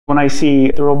When I see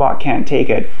the robot can't take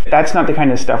it, that's not the kind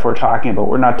of stuff we're talking about.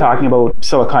 We're not talking about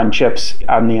silicon chips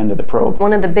on the end of the probe.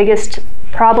 One of the biggest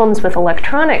problems with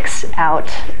electronics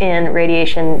out in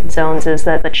radiation zones is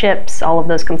that the chips, all of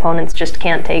those components, just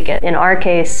can't take it. In our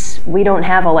case, we don't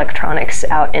have electronics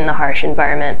out in the harsh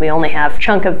environment. We only have a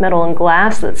chunk of metal and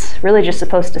glass that's really just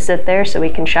supposed to sit there so we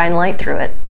can shine light through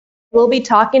it. We'll be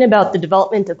talking about the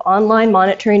development of online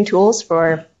monitoring tools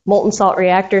for molten-salt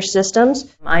reactor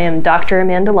systems. I am Dr.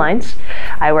 Amanda Lines.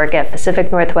 I work at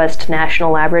Pacific Northwest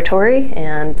National Laboratory,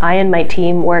 and I and my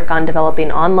team work on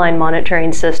developing online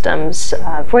monitoring systems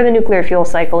for the nuclear fuel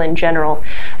cycle in general,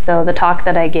 though the talk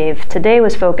that I gave today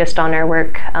was focused on our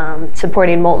work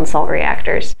supporting molten-salt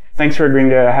reactors. Thanks for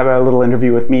agreeing to have a little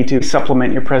interview with me to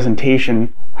supplement your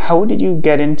presentation. How did you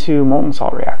get into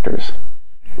molten-salt reactors?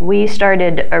 We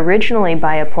started originally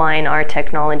by applying our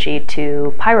technology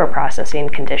to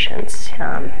pyroprocessing conditions,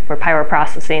 where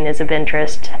pyroprocessing is of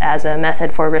interest as a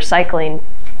method for recycling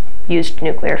used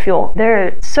nuclear fuel. There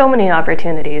are so many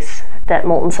opportunities that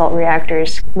molten salt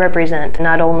reactors represent,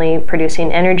 not only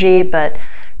producing energy, but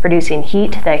producing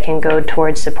heat that can go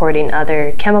towards supporting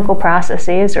other chemical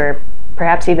processes, or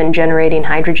perhaps even generating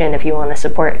hydrogen if you want to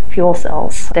support fuel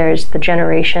cells. There's the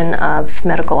generation of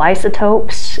medical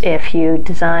isotopes. If you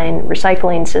design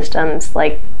recycling systems,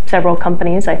 like several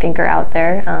companies I think are out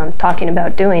there talking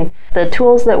about doing, the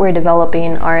tools that we're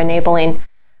developing are enabling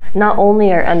not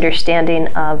only our understanding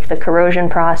of the corrosion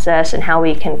process and how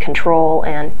we can control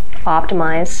and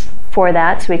optimize for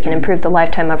that so we can improve the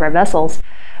lifetime of our vessels,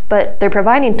 but they're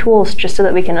providing tools just so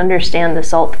that we can understand the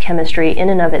salt chemistry in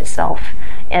and of itself.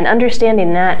 And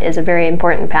understanding that is a very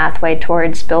important pathway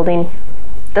towards building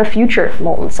the future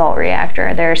molten salt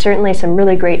reactor. There are certainly some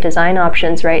really great design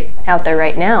options right out there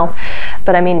right now,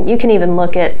 but I mean, you can even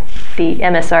look at the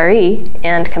MSRE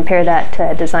and compare that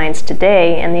to designs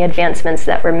today and the advancements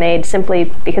that were made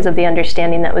simply because of the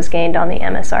understanding that was gained on the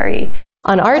MSRE.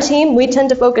 On our team, we tend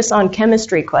to focus on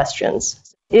chemistry questions.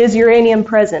 Is uranium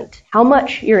present? How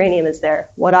much uranium is there?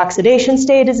 What oxidation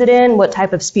state is it in? What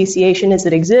type of speciation is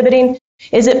it exhibiting?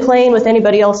 Is it playing with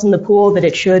anybody else in the pool that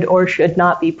it should or should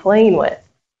not be playing with?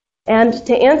 And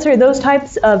to answer those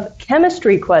types of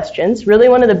chemistry questions, really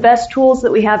one of the best tools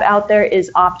that we have out there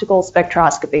is optical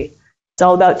spectroscopy. It's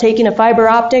all about taking a fiber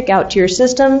optic out to your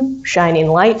system, shining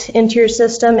light into your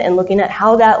system, and looking at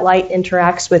how that light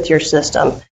interacts with your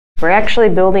system. We're actually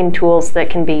building tools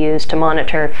that can be used to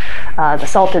monitor the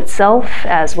salt itself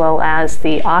as well as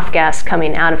the off-gas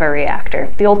coming out of a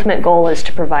reactor. The ultimate goal is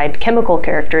to provide chemical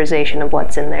characterization of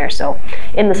what's in there. So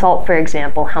in the salt, for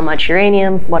example, how much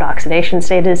uranium, what oxidation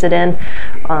state is it in?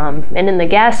 And in the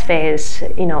gas phase,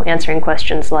 answering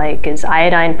questions like, is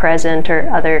iodine present or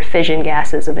other fission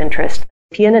gases of interest?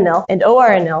 PNNL and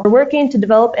ORNL are working to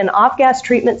develop an off-gas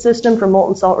treatment system for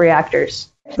molten salt reactors.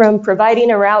 From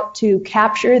providing a route to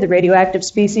capture the radioactive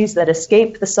species that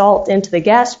escape the salt into the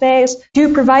gas phase,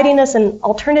 to providing us an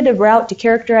alternative route to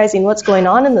characterizing what's going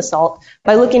on in the salt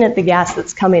by looking at the gas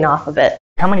that's coming off of it.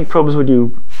 How many probes would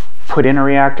you put in a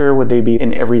reactor? Would they be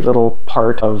in every little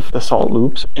part of the salt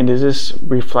loops? And does this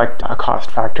reflect a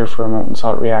cost factor for a molten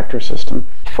salt reactor system?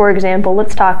 For example,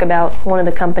 let's talk about one of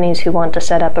the companies who want to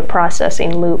set up a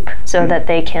processing loop so that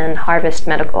they can harvest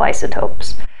medical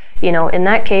isotopes. In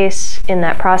that case, in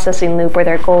that processing loop where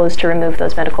their goal is to remove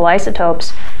those medical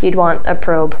isotopes, you'd want a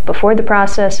probe before the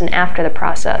process and after the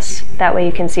process. That way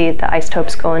you can see the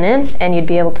isotopes going in and you'd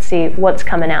be able to see what's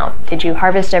coming out. Did you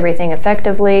harvest everything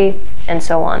effectively? And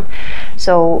so on.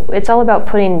 So it's all about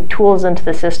putting tools into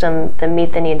the system that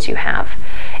meet the needs you have.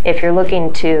 If you're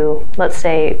looking to, let's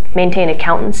say, maintain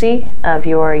accountancy of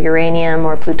your uranium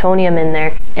or plutonium in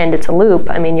there and it's a loop,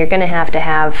 you're going to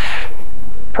have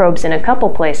probes in a couple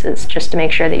places just to make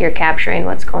sure that you're capturing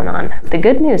what's going on. The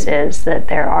good news is that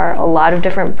there are a lot of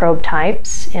different probe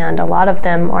types and a lot of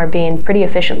them are being pretty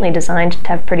efficiently designed to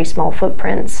have pretty small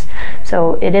footprints.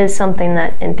 So it is something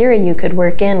that in theory you could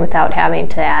work in without having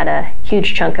to add a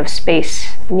huge chunk of space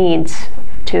needs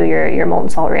to your molten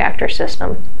salt reactor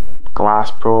system.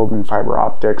 Glass probe and fiber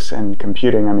optics and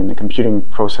computing, the computing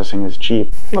processing is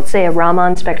cheap. Let's say a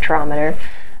Raman spectrometer.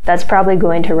 That's probably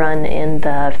going to run in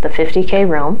the 50K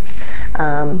realm.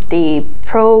 The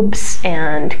probes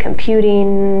and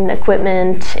computing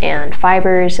equipment and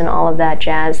fibers and all of that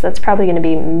jazz, that's probably going to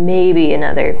be maybe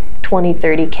another 20,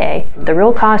 30K. The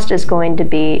real cost is going to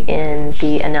be in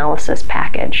the analysis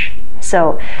package.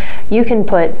 So you can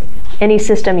put any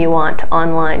system you want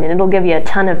online and it'll give you a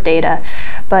ton of data,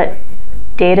 but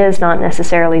data is not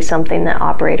necessarily something that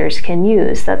operators can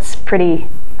use. That's pretty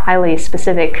highly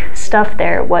specific stuff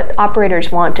there. What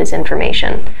operators want is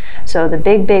information. So the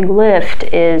big lift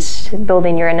is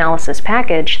building your analysis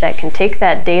package that can take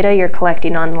that data you're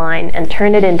collecting online and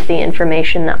turn it into the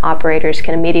information that operators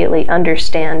can immediately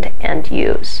understand and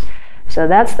use. So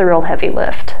that's the real heavy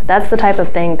lift. That's the type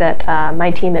of thing that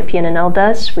my team at PNNL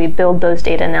does. We build those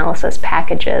data analysis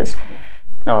packages.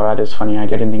 Oh, that is funny. I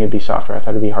didn't think it'd be software. I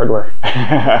thought it'd be hardware.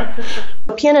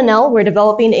 PNNL, we're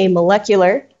developing a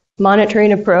molecular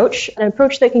monitoring approach, an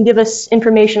approach that can give us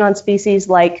information on species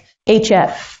like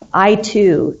HF,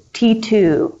 I2,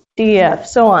 T2, DF,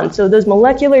 so on. So those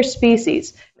molecular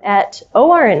species. At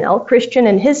ORNL, Christian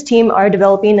and his team are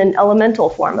developing an elemental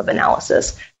form of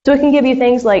analysis. So it can give you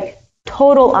things like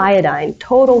total iodine,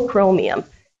 total chromium.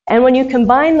 And when you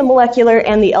combine the molecular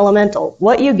and the elemental,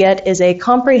 what you get is a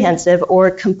comprehensive or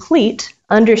complete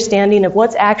understanding of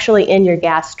what's actually in your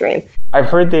gas stream. I've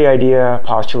heard the idea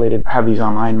postulated to have these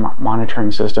online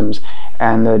monitoring systems,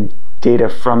 and the data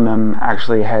from them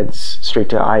actually heads straight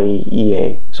to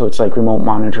IAEA. So it's like remote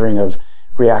monitoring of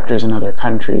reactors in other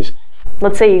countries.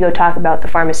 Let's say you go talk about the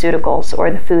pharmaceuticals or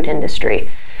the food industry.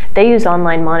 They use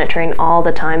online monitoring all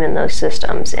the time in those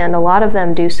systems, and a lot of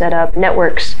them do set up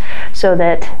networks so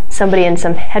that somebody in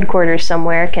some headquarters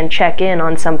somewhere can check in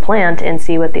on some plant and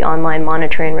see what the online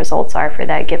monitoring results are for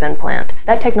that given plant.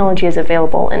 That technology is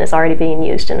available and is already being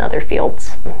used in other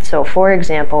fields. So for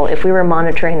example, if we were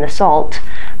monitoring the salt,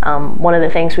 one of the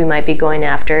things we might be going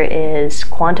after is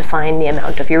quantifying the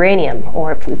amount of uranium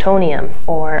or plutonium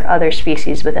or other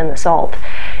species within the salt.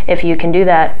 If you can do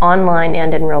that online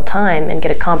and in real time and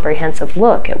get a comprehensive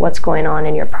look at what's going on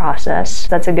in your process,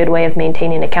 that's a good way of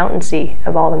maintaining accountancy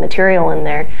of all the material in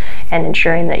there and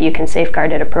ensuring that you can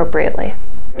safeguard it appropriately.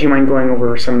 Do you mind going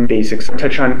over some basics?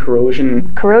 Touch on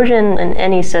corrosion. Corrosion in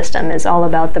any system is all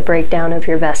about the breakdown of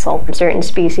your vessel. Certain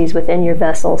species within your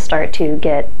vessel start to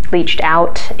get leached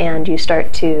out and you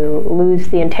start to lose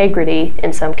the integrity,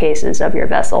 in some cases, of your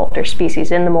vessel. There's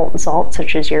species in the molten salt,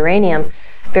 such as uranium,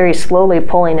 very slowly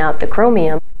pulling out the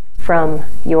chromium from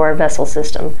your vessel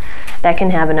system. That can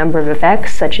have a number of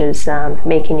effects, such as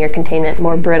making your containment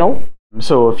more brittle.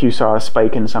 So if you saw a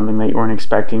spike in something that you weren't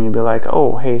expecting, you'd be like,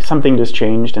 oh, hey, something just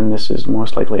changed, and this is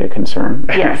most likely a concern.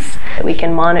 Yes, we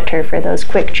can monitor for those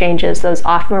quick changes, those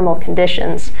off-normal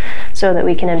conditions, so that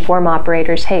we can inform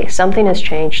operators, hey, something has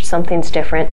changed, something's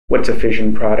different. What's a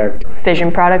fission product?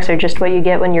 Fission products are just what you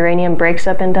get when uranium breaks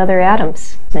up into other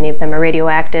atoms. Many of them are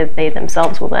radioactive. They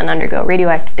themselves will then undergo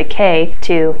radioactive decay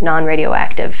to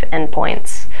non-radioactive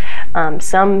endpoints.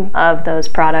 Some of those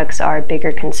products are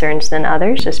bigger concerns than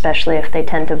others, especially if they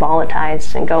tend to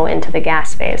volatilize and go into the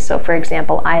gas phase. So for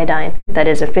example, iodine, that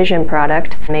is a fission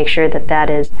product. Make sure that that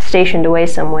is stationed away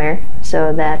somewhere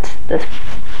so that the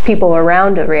people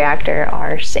around a reactor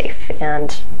are safe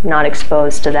and not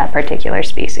exposed to that particular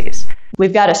species.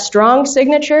 We've got a strong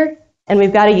signature and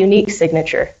we've got a unique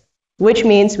signature, which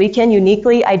means we can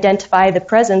uniquely identify the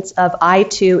presence of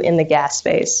I2 in the gas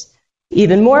phase.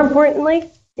 Even more importantly,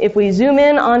 if we zoom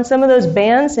in on some of those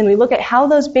bands and we look at how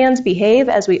those bands behave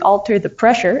as we alter the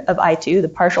pressure of I2, the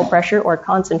partial pressure or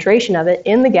concentration of it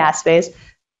in the gas phase,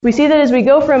 we see that as we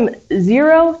go from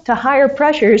 0 to higher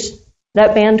pressures,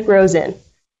 that band grows in,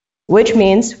 which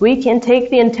means we can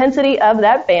take the intensity of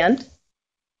that band,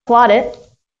 plot it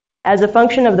as a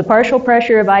function of the partial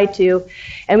pressure of I2,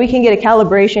 and we can get a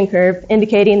calibration curve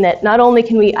indicating that not only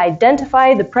can we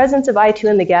identify the presence of I2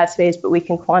 in the gas phase, but we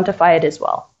can quantify it as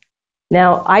well.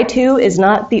 Now, I2 is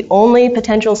not the only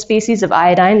potential species of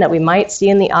iodine that we might see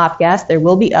in the off gas. There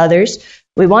will be others.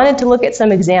 We wanted to look at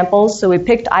some examples, so we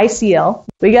picked ICL.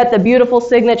 We got the beautiful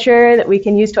signature that we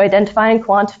can use to identify and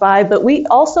quantify, but we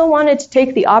also wanted to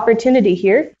take the opportunity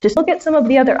here to look at some of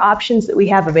the other options that we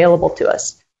have available to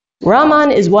us.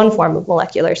 Raman is one form of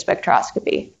molecular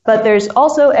spectroscopy, but there's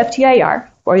also FTIR,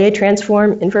 Fourier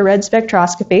transform infrared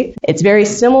spectroscopy. It's very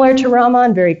similar to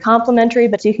Raman, very complementary,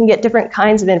 but you can get different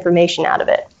kinds of information out of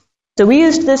it. So we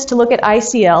used this to look at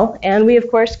ICL, and we of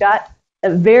course got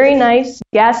a very nice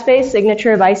gas phase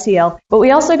signature of ICL, but we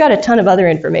also got a ton of other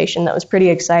information that was pretty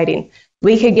exciting.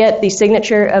 We could get the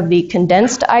signature of the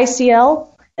condensed ICL,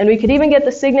 and we could even get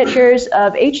the signatures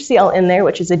of HCl in there,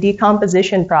 which is a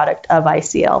decomposition product of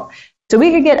ICL. So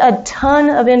we could get a ton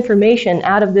of information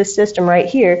out of this system right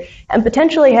here and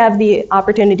potentially have the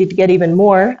opportunity to get even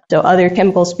more, so other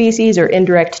chemical species or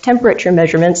indirect temperature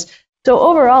measurements. So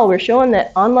overall, we're showing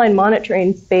that online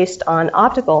monitoring based on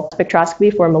optical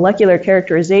spectroscopy for molecular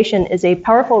characterization is a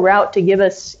powerful route to give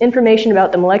us information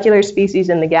about the molecular species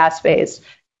in the gas phase.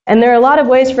 And there are a lot of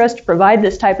ways for us to provide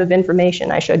this type of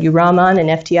information. I showed you Raman and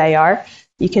FTIR.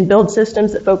 You can build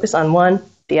systems that focus on 1,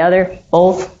 the other,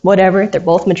 both, whatever. They're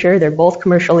both mature. They're both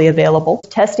commercially available.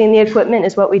 Testing the equipment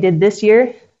is what we did this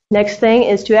year. Next thing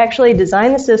is to actually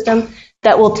design the system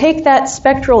that will take that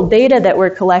spectral data that we're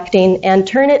collecting and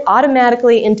turn it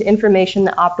automatically into information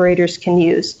that operators can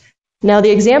use. Now,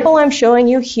 the example I'm showing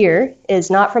you here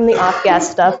is not from the off-gas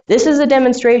stuff. This is a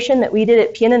demonstration that we did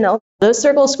at PNNL. Those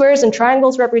circles, squares, and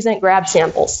triangles represent grab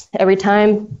samples. Every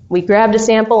time we grabbed a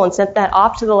sample and sent that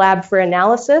off to the lab for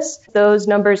analysis, those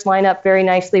numbers line up very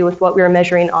nicely with what we were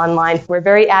measuring online. We're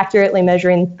very accurately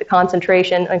measuring the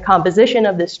concentration and composition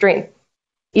of this stream.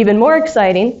 Even more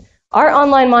exciting, our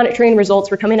online monitoring results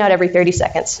were coming out every 30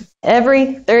 seconds.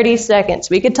 Every 30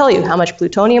 seconds, we could tell you how much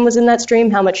plutonium was in that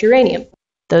stream, how much uranium.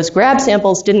 Those grab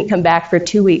samples didn't come back for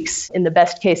 2 weeks in the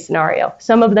best case scenario,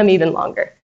 some of them even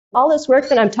longer. All this work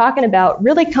that I'm talking about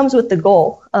really comes with the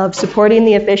goal of supporting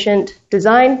the efficient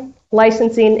design,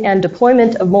 licensing, and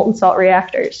deployment of molten-salt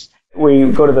reactors. We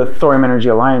go to the Thorium Energy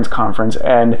Alliance conference,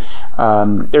 and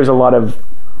there's a lot of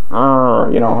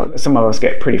some of us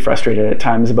get pretty frustrated at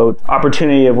times about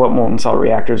opportunity of what molten salt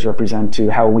reactors represent to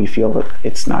how we feel that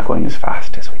it's not going as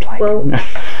fast as we'd like. Well,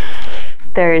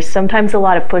 there's sometimes a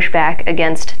lot of pushback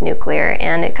against nuclear,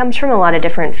 and it comes from a lot of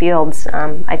different fields.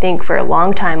 I think for a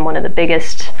long time, one of the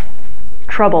biggest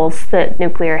troubles that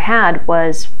nuclear had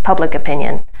was public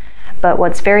opinion. But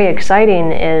what's very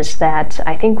exciting is that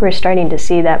I think we're starting to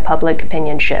see that public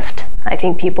opinion shift. I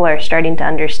think people are starting to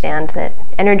understand that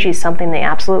energy is something they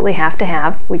absolutely have to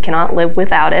have. We cannot live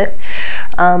without it.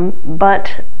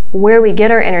 But where we get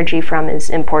our energy from is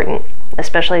important,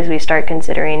 especially as we start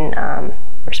considering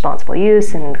responsible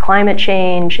use and climate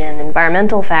change and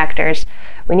environmental factors.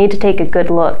 We need to take a good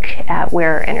look at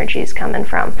where our energy is coming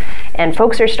from. And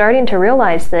folks are starting to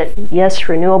realize that, yes,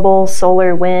 renewables,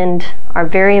 solar, wind are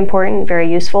very important,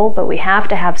 very useful, but we have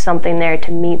to have something there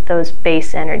to meet those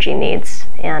base energy needs.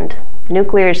 And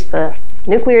nuclear is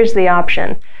the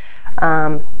option.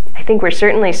 I think we're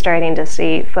certainly starting to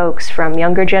see folks from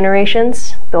younger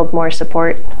generations build more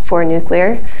support for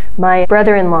nuclear. My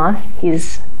brother-in-law,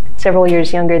 he's several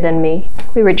years younger than me,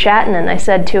 we were chatting and I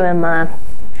said to him,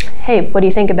 hey, what do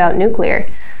you think about nuclear?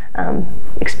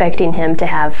 Expecting him to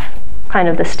have kind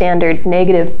of the standard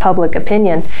negative public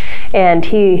opinion. And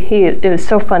it was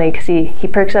so funny because he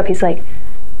perks up, he's like,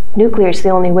 nuclear's the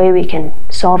only way we can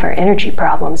solve our energy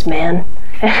problems, man.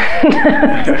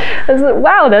 I was like,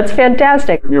 wow, that's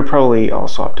fantastic. You're probably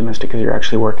also optimistic because you're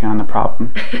actually working on the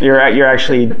problem. You're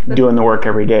actually doing the work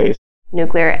every day.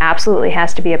 Nuclear absolutely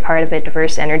has to be a part of a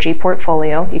diverse energy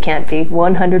portfolio. You can't be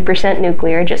 100%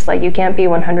 nuclear, just like you can't be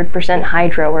 100%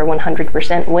 hydro or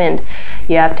 100% wind.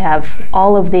 You have to have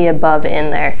all of the above in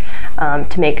there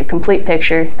to make a complete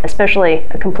picture, especially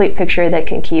a complete picture that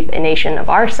can keep a nation of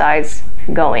our size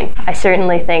going. I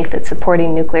certainly think that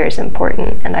supporting nuclear is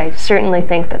important, and I certainly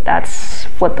think that that's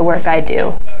what the work I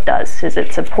do does, is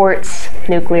it supports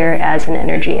nuclear as an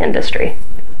energy industry.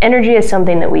 Energy is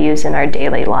something that we use in our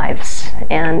daily lives,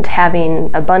 and having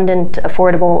abundant,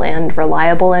 affordable, and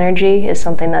reliable energy is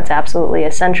something that's absolutely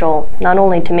essential, not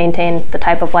only to maintain the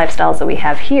type of lifestyles that we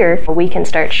have here, but we can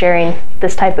start sharing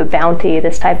this type of bounty,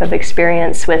 this type of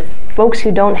experience with folks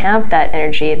who don't have that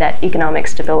energy, that economic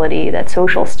stability, that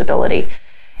social stability.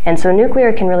 And so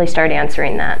nuclear can really start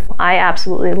answering that. I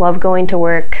absolutely love going to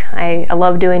work. I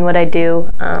love doing what I do,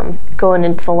 going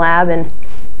into the lab and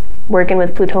working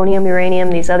with plutonium,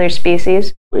 uranium, these other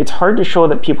species. It's hard to show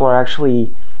that people are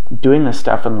actually doing this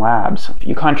stuff in labs. If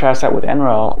you contrast that with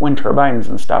NREL, wind turbines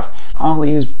and stuff, all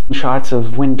these shots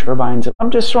of wind turbines. I'm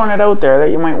just throwing it out there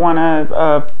that you might want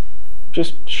to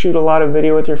just shoot a lot of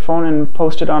video with your phone and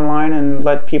post it online and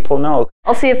let people know.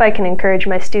 I'll see if I can encourage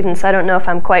my students. I don't know if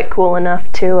I'm quite cool enough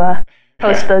to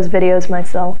post those videos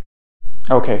myself.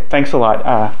 Okay, thanks a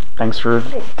lot. Thanks for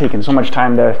taking so much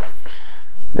time to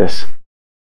this.